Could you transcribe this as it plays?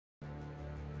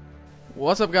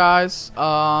What's up, guys?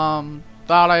 Thought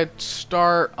I'd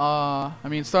start. Thought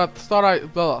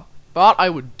I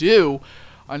would do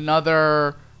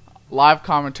another live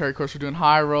commentary. Of course, we're doing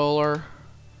High Roller.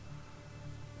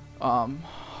 God,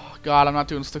 I'm not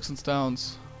doing Sticks and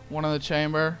Stones. One in the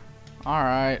chamber. All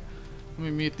right, let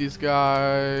me mute these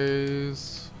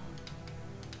guys.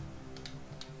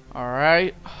 All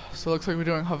right, so it looks like we're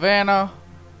doing Havana.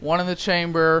 One in the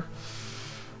chamber.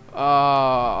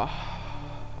 I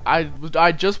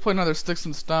just played another Sticks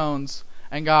and Stones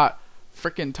and got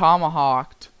freaking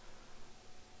tomahawked.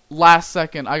 Last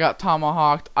second, I got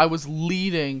tomahawked. I was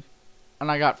leading,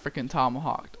 and I got freaking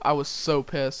tomahawked. I was so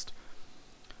pissed.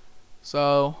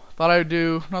 So thought I would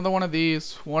do another one of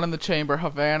these. One in the chamber,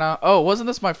 Havana. Oh, wasn't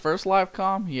this my first live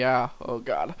com? Yeah. Oh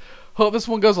God. Hope this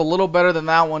one goes a little better than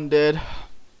that one did.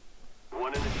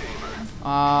 One in the chamber.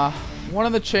 One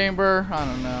in the chamber. I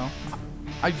don't know.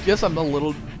 I guess I'm a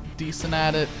little decent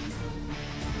at it.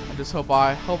 I just hope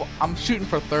I'm shooting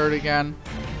for third again.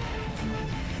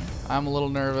 I'm a little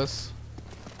nervous.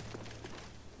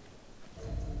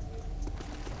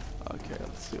 Okay,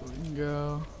 let's see where we can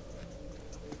go.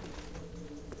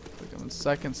 I think I'm in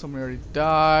second. Somebody already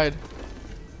died.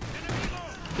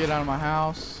 Get out of my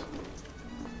house.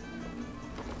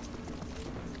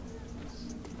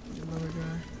 Another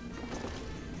guy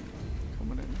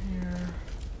coming in here.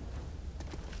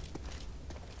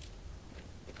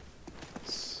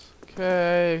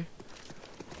 Okay.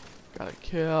 Got a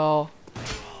kill.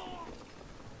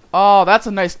 Oh, that's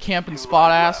a nice camping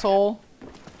spot, asshole.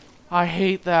 I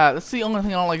hate that. That's the only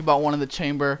thing I don't like about one in the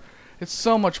chamber. It's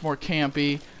so much more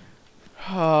campy.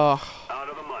 Out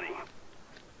of the money.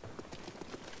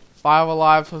 5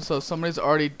 alive, so somebody's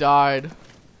already died.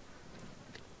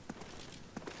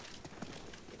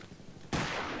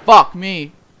 Fuck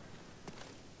me.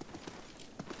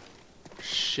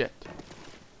 Shit.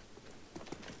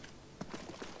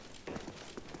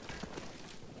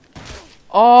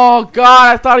 Oh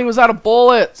God, I thought he was out of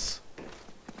bullets.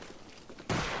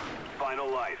 Final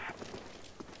life.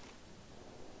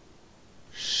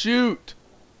 Shoot.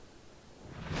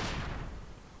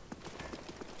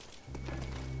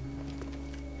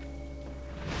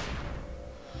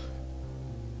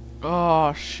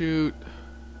 Oh shoot.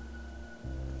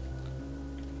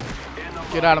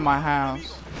 Get out of my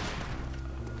house.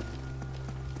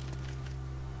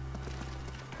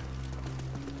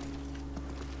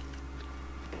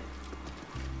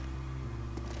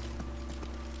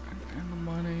 And the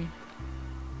money.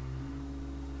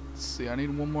 Let's see, I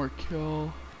need one more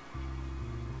kill.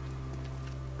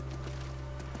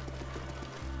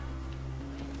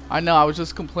 I know, I was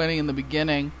just complaining in the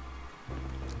beginning.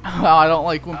 I don't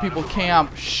like when people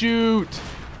camp. Shoot!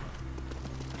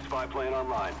 Spy plane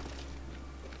online.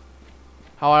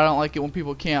 How I don't like it when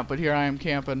people camp, but here I am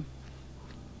camping.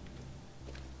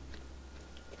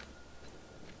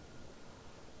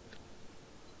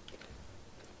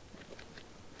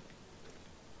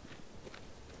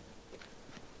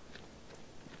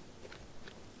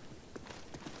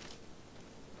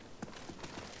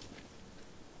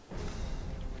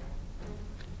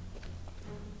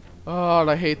 Oh,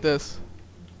 I hate this.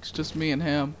 It's just me and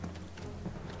him.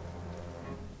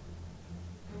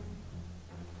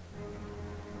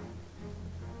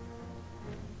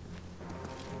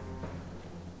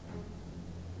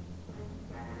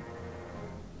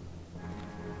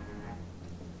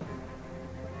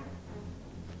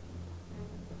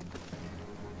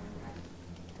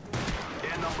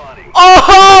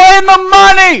 Oh, in the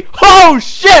money! Oh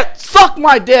shit! Suck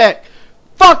my dick!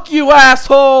 Fuck you,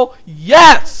 asshole!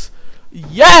 Yes!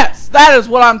 Yes! That is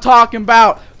what I'm talking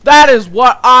about! That is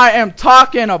what I am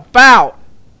talking about!